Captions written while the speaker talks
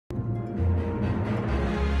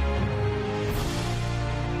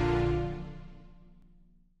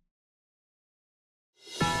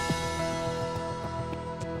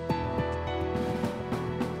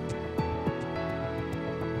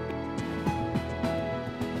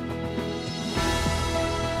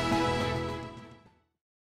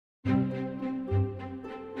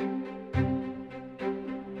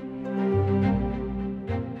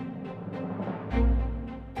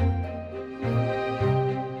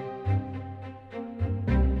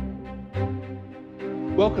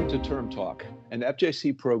Welcome to Term Talk, an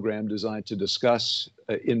FJC program designed to discuss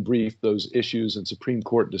in brief those issues and Supreme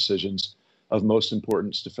Court decisions of most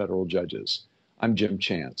importance to federal judges. I'm Jim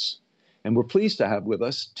Chance, and we're pleased to have with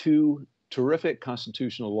us two terrific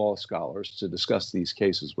constitutional law scholars to discuss these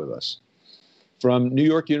cases with us. From New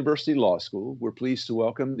York University Law School, we're pleased to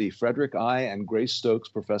welcome the Frederick I. and Grace Stokes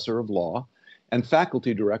Professor of Law and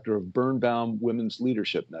Faculty Director of Birnbaum Women's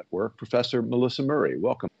Leadership Network, Professor Melissa Murray.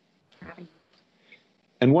 Welcome.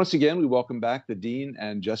 And once again, we welcome back the Dean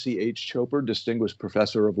and Jesse H. Choper Distinguished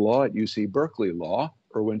Professor of Law at UC Berkeley Law,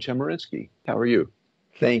 Erwin Chemerinsky. How are you?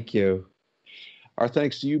 Thank you. Our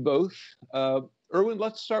thanks to you both. Erwin,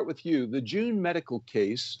 let's start with you. The June medical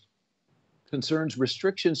case concerns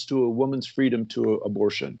restrictions to a woman's freedom to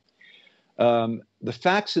abortion. The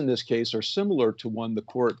facts in this case are similar to one the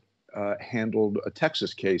court handled a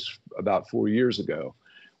Texas case about 4 years ago,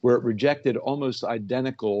 where it rejected almost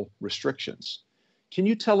identical restrictions. Can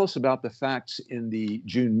you tell us about the facts in the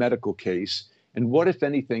June medical case and what, if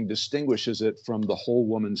anything, distinguishes it from the Whole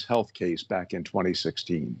Woman's Health case back in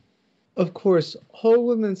 2016? Of course, Whole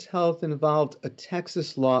Woman's Health involved a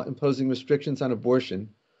Texas law imposing restrictions on abortion.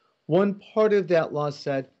 One part of that law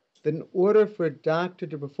said that in order for a doctor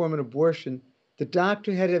to perform an abortion, the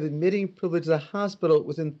doctor had to have admitting privilege to the hospital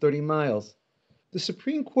within 30 miles. The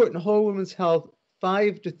Supreme Court in Whole Woman's Health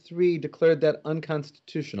 5-3 declared that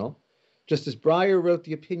unconstitutional. Justice Breyer wrote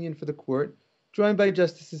the opinion for the court, joined by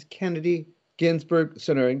Justices Kennedy, Ginsburg,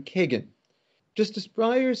 Sotomayor, and Kagan. Justice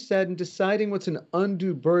Breyer said in deciding what's an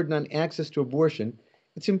undue burden on access to abortion,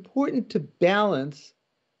 it's important to balance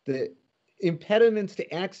the impediments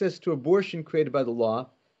to access to abortion created by the law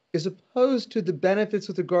as opposed to the benefits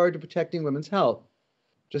with regard to protecting women's health.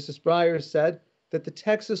 Justice Breyer said that the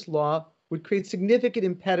Texas law would create significant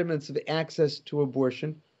impediments of access to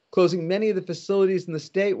abortion, closing many of the facilities in the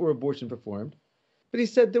state where abortion performed. But he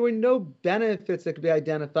said there were no benefits that could be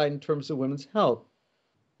identified in terms of women's health.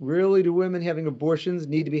 Rarely do women having abortions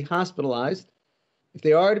need to be hospitalized. If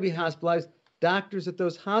they are to be hospitalized, doctors at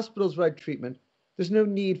those hospitals provide treatment. There's no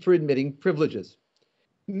need for admitting privileges.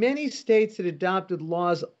 Many states had adopted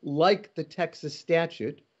laws like the Texas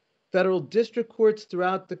statute. Federal district courts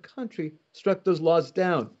throughout the country struck those laws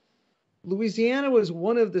down. Louisiana was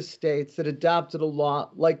one of the states that adopted a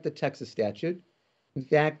law like the Texas statute. In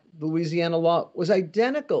fact, the Louisiana law was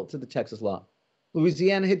identical to the Texas law.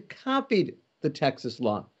 Louisiana had copied the Texas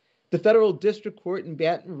law. The federal district court in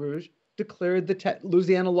Baton Rouge declared the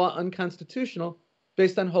Louisiana law unconstitutional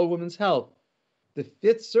based on Whole Woman's Health. The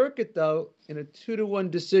Fifth Circuit, though, in a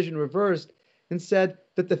 2-1 decision reversed and said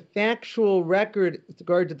that the factual record with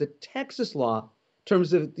regard to the Texas law, in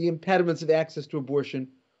terms of the impediments of access to abortion,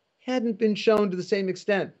 hadn't been shown to the same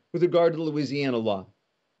extent with regard to the Louisiana law.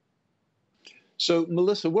 So,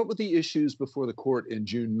 Melissa, what were the issues before the court in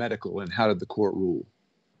June medical, and how did the court rule?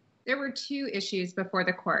 There were two issues before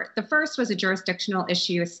the court. The first was a jurisdictional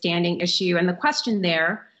issue, a standing issue, and the question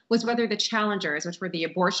there was whether the challengers, which were the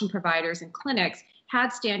abortion providers and clinics, had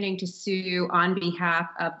standing to sue on behalf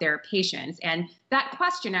of their patients. And that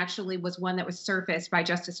question actually was one that was surfaced by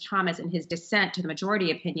Justice Thomas in his dissent to the majority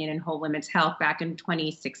opinion in Whole Women's Health back in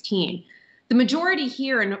 2016. The majority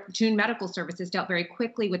here in June Medical Services dealt very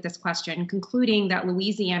quickly with this question, concluding that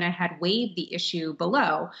Louisiana had waived the issue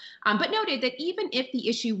below, but noted that even if the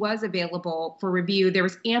issue was available for review, there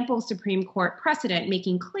was ample Supreme Court precedent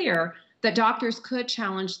making clear that doctors could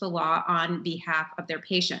challenge the law on behalf of their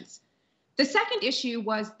patients. The second issue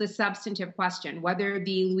was the substantive question, whether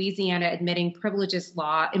the Louisiana admitting privileges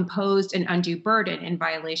law imposed an undue burden in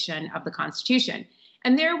violation of the Constitution.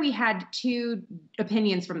 And there we had two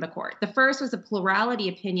opinions from the court. The first was a plurality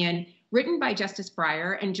opinion written by Justice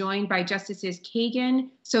Breyer and joined by Justices Kagan,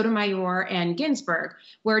 Sotomayor, and Ginsburg,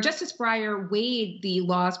 where Justice Breyer weighed the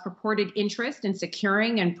law's purported interest in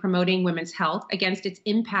securing and promoting women's health against its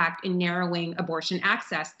impact in narrowing abortion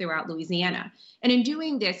access throughout Louisiana. And in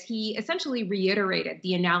doing this, he essentially reiterated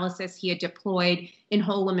the analysis he had deployed in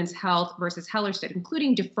Whole Woman's Health versus Hellerstedt,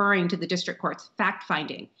 including deferring to the district court's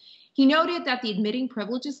fact-finding. He noted that the admitting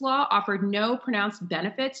privileges law offered no pronounced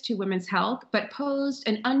benefits to women's health, but posed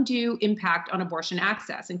an undue impact on abortion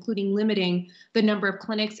access, including limiting the number of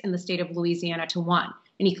clinics in the state of Louisiana to 1.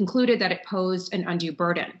 And he concluded that it posed an undue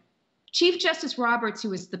burden. Chief Justice Roberts,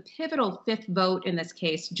 who was the pivotal fifth vote in this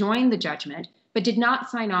case, joined the judgment, but did not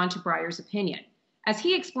sign on to Breyer's opinion. As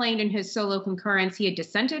he explained in his solo concurrence, he had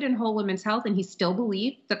dissented in Whole Women's Health, and he still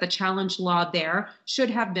believed that the challenge law there should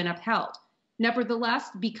have been upheld. Nevertheless,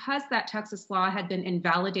 because that Texas law had been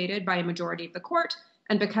invalidated by a majority of the court,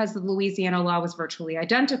 and because the Louisiana law was virtually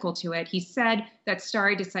identical to it, he said that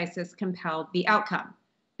stare decisis compelled the outcome.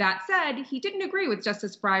 That said, he didn't agree with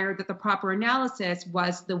Justice Breyer that the proper analysis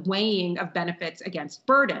was the weighing of benefits against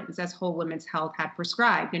burdens, as Whole Women's Health had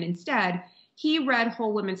prescribed. And instead, he read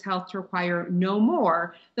Whole Women's Health to require no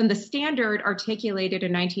more than the standard articulated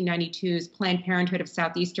in 1992's Planned Parenthood of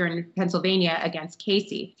Southeastern Pennsylvania against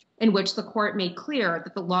Casey, in which the court made clear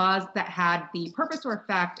that the laws that had the purpose or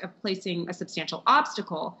effect of placing a substantial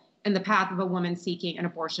obstacle in the path of a woman seeking an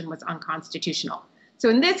abortion was unconstitutional. So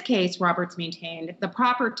in this case, Roberts maintained the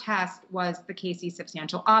proper test was the Casey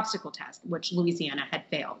substantial obstacle test, which Louisiana had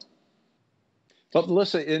failed. But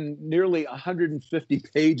Melissa, in nearly 150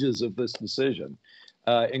 pages of this decision,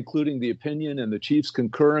 including the opinion and the Chief's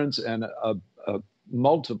concurrence and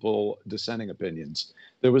multiple dissenting opinions,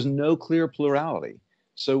 there was no clear plurality.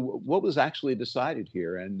 So what was actually decided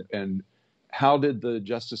here, and how did the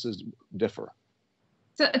justices differ?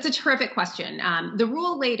 So it's a terrific question. The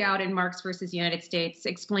rule laid out in Marks versus United States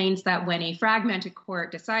explains that when a fragmented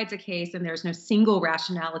court decides a case and there's no single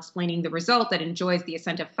rationale explaining the result that enjoys the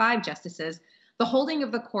assent of 5 justices, the holding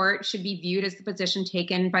of the court should be viewed as the position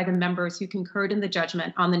taken by the members who concurred in the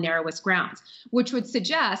judgment on the narrowest grounds, which would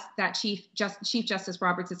suggest that Chief Justice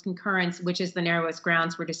Roberts' concurrence, which is the narrowest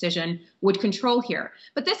grounds for decision, would control here.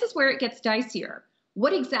 But this is where it gets dicier.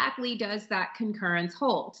 What exactly does that concurrence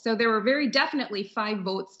hold? So there were very definitely 5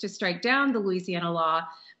 votes to strike down the Louisiana law,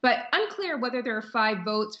 but unclear whether there are 5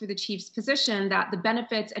 votes for the Chief's position that the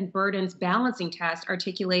benefits and burdens balancing test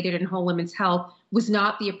articulated in Whole Women's Health was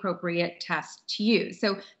not the appropriate test to use.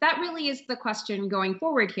 So that really is the question going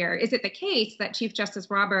forward here. Is it the case that Chief Justice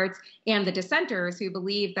Roberts and the dissenters who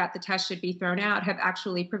believe that the test should be thrown out have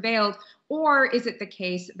actually prevailed? Or is it the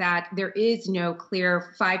case that there is no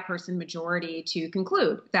clear 5-person majority to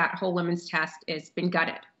conclude that Whole Women's Test has been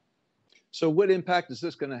gutted? So what impact is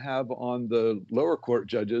this going to have on the lower court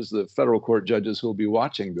judges, the federal court judges who will be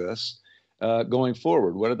watching this going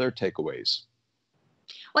forward? What are their takeaways?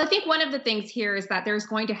 Well, I think one of the things here is that there's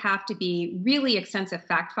going to have to be really extensive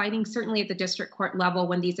fact-finding, certainly at the district court level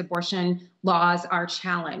when these abortion laws are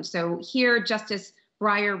challenged. So here, Justice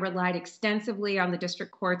Breyer relied extensively on the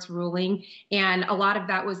district court's ruling, and a lot of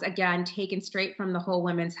that was, again, taken straight from the Whole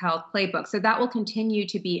Women's Health playbook. So that will continue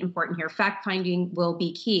to be important here. Fact-finding will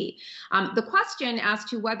be key. The question as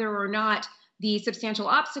to whether or not the substantial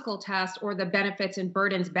obstacle test or the benefits and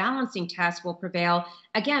burdens balancing test will prevail,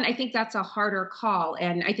 again, I think that's a harder call,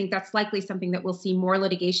 and I think that's likely something that we'll see more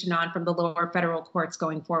litigation on from the lower federal courts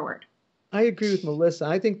going forward. I agree with Melissa.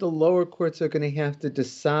 I think the lower courts are going to have to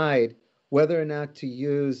decide whether or not to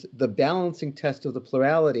use the balancing test of the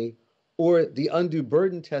plurality or the undue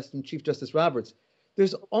burden test in Chief Justice Roberts.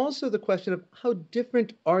 There's also the question of how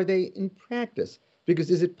different are they in practice?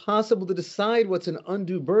 Because is it possible to decide what's an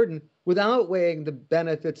undue burden without weighing the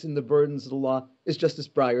benefits and the burdens of the law, as Justice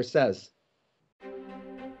Breyer says?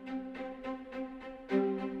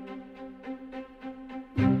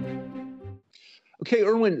 Okay,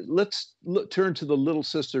 Erwin, let's turn to the Little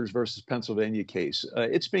Sisters versus Pennsylvania case.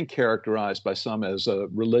 It's been characterized by some as a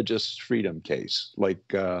religious freedom case,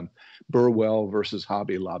 like Burwell versus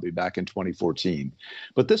Hobby Lobby back in 2014.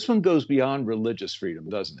 But this one goes beyond religious freedom,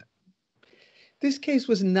 doesn't it? This case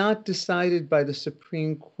was not decided by the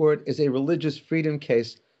Supreme Court as a religious freedom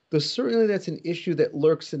case, though certainly that's an issue that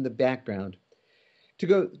lurks in the background.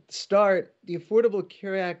 To start, the Affordable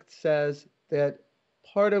Care Act says that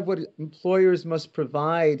part of what employers must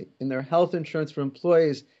provide in their health insurance for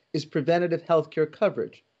employees is preventative health care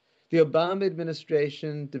coverage. The Obama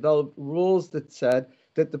administration developed rules that said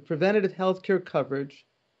that the preventative health care coverage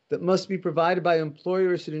that must be provided by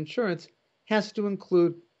employers and insurance has to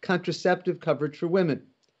include contraceptive coverage for women.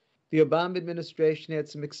 The Obama administration had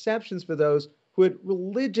some exceptions for those who had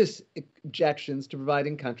religious objections to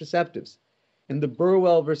providing contraceptives. And the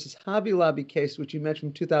Burwell versus Hobby Lobby case, which you mentioned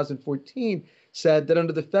in 2014, said that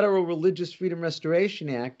under the Federal Religious Freedom Restoration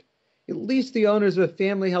Act, at least the owners of a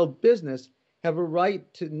family-held business have a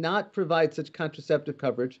right to not provide such contraceptive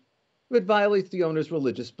coverage if it violates the owner's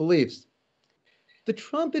religious beliefs. The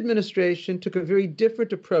Trump administration took a very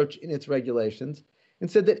different approach in its regulations and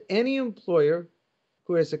said that any employer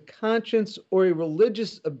who has a conscience or a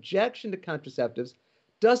religious objection to contraceptives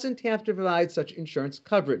doesn't have to provide such insurance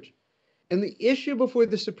coverage. And the issue before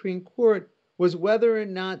the Supreme Court was whether or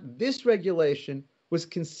not this regulation was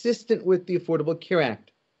consistent with the Affordable Care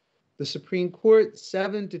Act. The Supreme Court,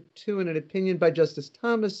 7-2 in an opinion by Justice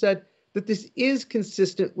Thomas, said that this is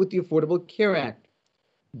consistent with the Affordable Care Act.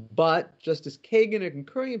 But Justice Kagan, in a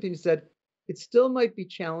concurring opinion, said it still might be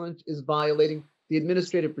challenged as violating the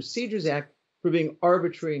Administrative Procedures Act for being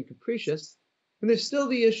arbitrary and capricious. And there's still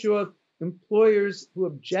the issue of employers who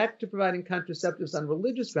object to providing contraceptives on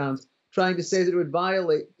religious grounds trying to say that it would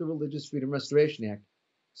violate the Religious Freedom Restoration Act.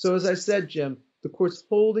 So as I said, Jim, the court's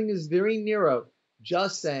holding is very narrow,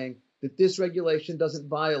 just saying that this regulation doesn't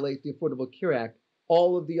violate the Affordable Care Act.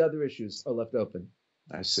 All of the other issues are left open.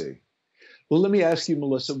 I see. Well, let me ask you,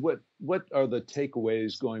 Melissa, what are the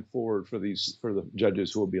takeaways going forward for the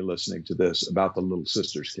judges who will be listening to this about the Little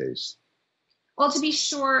Sisters case? Well, to be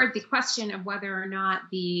sure, the question of whether or not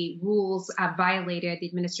the rules violated the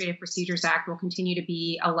Administrative Procedures Act will continue to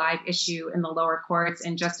be a live issue in the lower courts,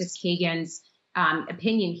 and Justice Kagan's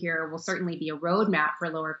opinion here will certainly be a roadmap for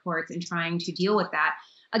lower courts in trying to deal with that.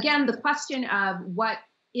 Again, the question of what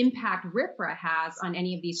impact RFRA has on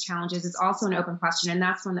any of these challenges is also an open question, and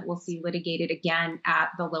that's one that we'll see litigated again at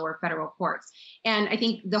the lower federal courts. And I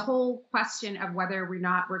think the whole question of whether or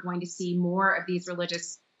not we're going to see more of these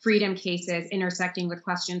religious freedom cases intersecting with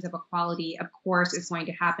questions of equality, of course, is going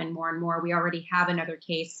to happen more and more. We already have another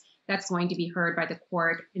case that's going to be heard by the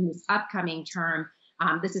court in this upcoming term.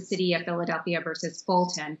 This is City of Philadelphia versus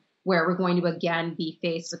Fulton, where we're going to again be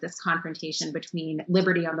faced with this confrontation between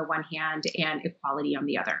liberty on the one hand and equality on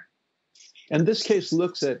the other. And this case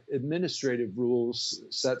looks at administrative rules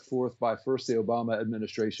set forth by first the Obama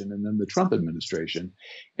administration and then the Trump administration,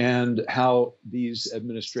 and how these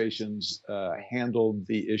administrations handled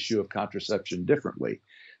the issue of contraception differently.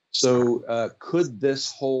 So could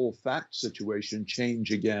this whole fact situation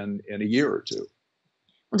change again in a year or two?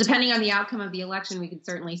 Well, depending on the outcome of the election, we could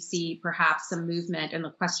certainly see perhaps some movement in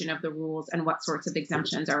the question of the rules and what sorts of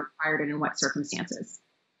exemptions are required and in what circumstances.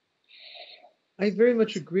 I very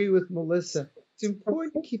much agree with Melissa. It's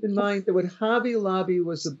important to keep in mind that what Hobby Lobby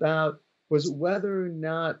was about was whether or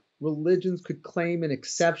not religions could claim an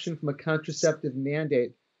exception from a contraceptive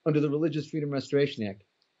mandate under the Religious Freedom Restoration Act.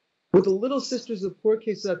 What the Little Sisters of Poor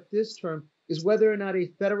case up this term is whether or not a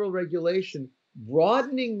federal regulation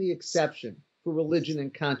broadening the exception for religion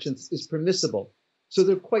and conscience is permissible. So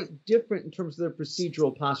they're quite different in terms of their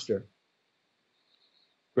procedural posture.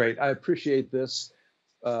 Great. I appreciate this.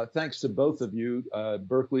 Thanks to both of you,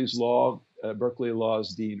 Berkeley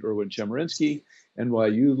Law's Dean Erwin Chemerinsky,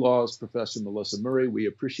 NYU Law's Professor Melissa Murray. We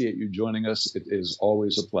appreciate you joining us. It is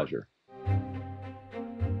always a pleasure.